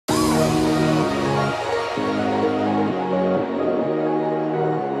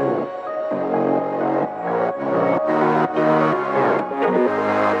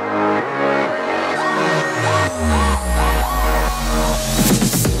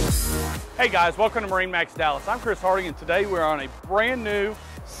Hey guys, welcome to MarineMax Dallas. I'm Chris Harding, and today we're on a brand new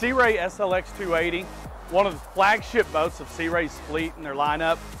Sea Ray SLX 280, one of the flagship boats of Sea Ray's fleet and their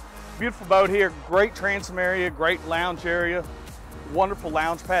lineup. Beautiful boat here, great transom area, great lounge area, wonderful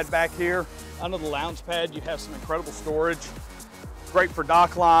lounge pad back here. Under the lounge pad you have some incredible storage, great for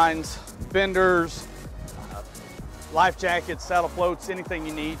dock lines, fenders, life jackets, saddle floats, anything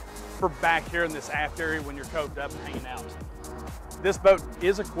you need for back here in this aft area when you're coved up and hanging out. This boat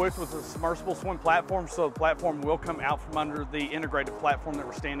is equipped with a submersible swim platform, so the platform will come out from under the integrated platform that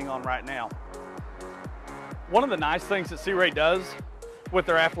we're standing on right now. One of the nice things that Sea Ray does with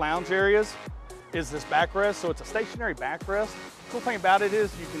their aft lounge areas is this backrest. So it's a stationary backrest. The cool thing about it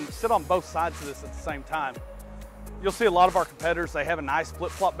is you can sit on both sides of this at the same time. You'll see a lot of our competitors, they have a nice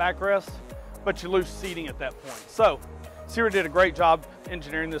flip-flop backrest, but you lose seating at that point. So Sea Ray did a great job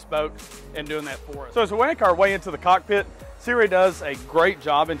engineering this boat and doing that for us. So as we make our way into the cockpit, Sea Ray does a great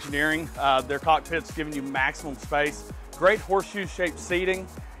job engineering their cockpits, giving you maximum space. Great horseshoe-shaped seating.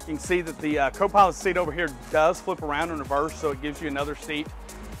 You can see that the co-pilot seat over here does flip around in reverse, so it gives you another seat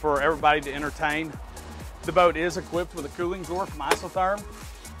for everybody to entertain. The boat is equipped with a cooling door from Isotherm.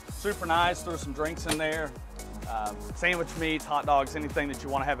 Super nice, throw some drinks in there, sandwich meats, hot dogs, anything that you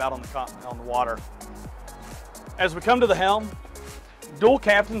want to have out on the water. As we come to the helm, dual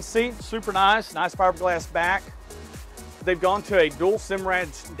captain seat, super nice fiberglass back. They've gone to a dual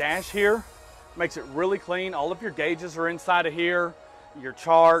Simrad dash here. Makes it really clean. All of your gauges are inside of here. Your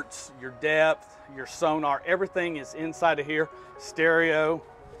charts, your depth, your sonar, everything is inside of here. Stereo.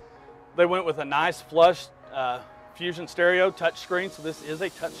 They went with a nice flush Fusion stereo touchscreen, so this is a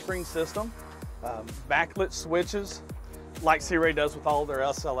touchscreen system. Backlit switches, like Sea Ray does with all their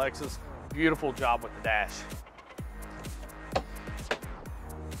SLXs. Beautiful job with the dash.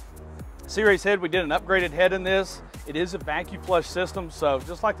 Sea Ray's head, we did an upgraded head in this. It is a vacuum flush system, so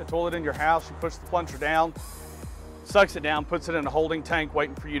just like the toilet in your house, you push the plunger down, sucks it down, puts it in a holding tank,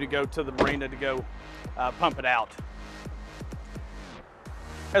 waiting for you to go to the marina to go pump it out.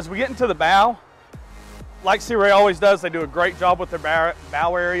 As we get into the bow, like Sea Ray always does, they do a great job with their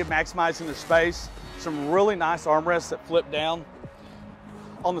bow area, maximizing their space. Some really nice armrests that flip down.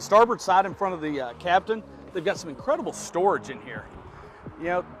 On the starboard side in front of the captain, they've got some incredible storage in here. You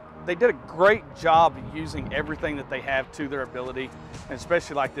know, they did a great job using everything that they have to their ability, and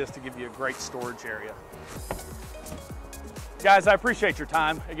especially like this to give you a great storage area. Guys, I appreciate your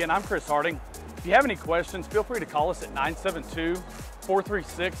time. Again, I'm Chris Harding. If you have any questions, feel free to call us at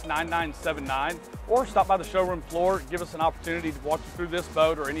 972-436-9979 or stop by the showroom floor, give us an opportunity to walk you through this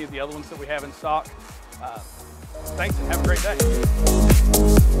boat or any of the other ones that we have in stock. Thanks and have a great day.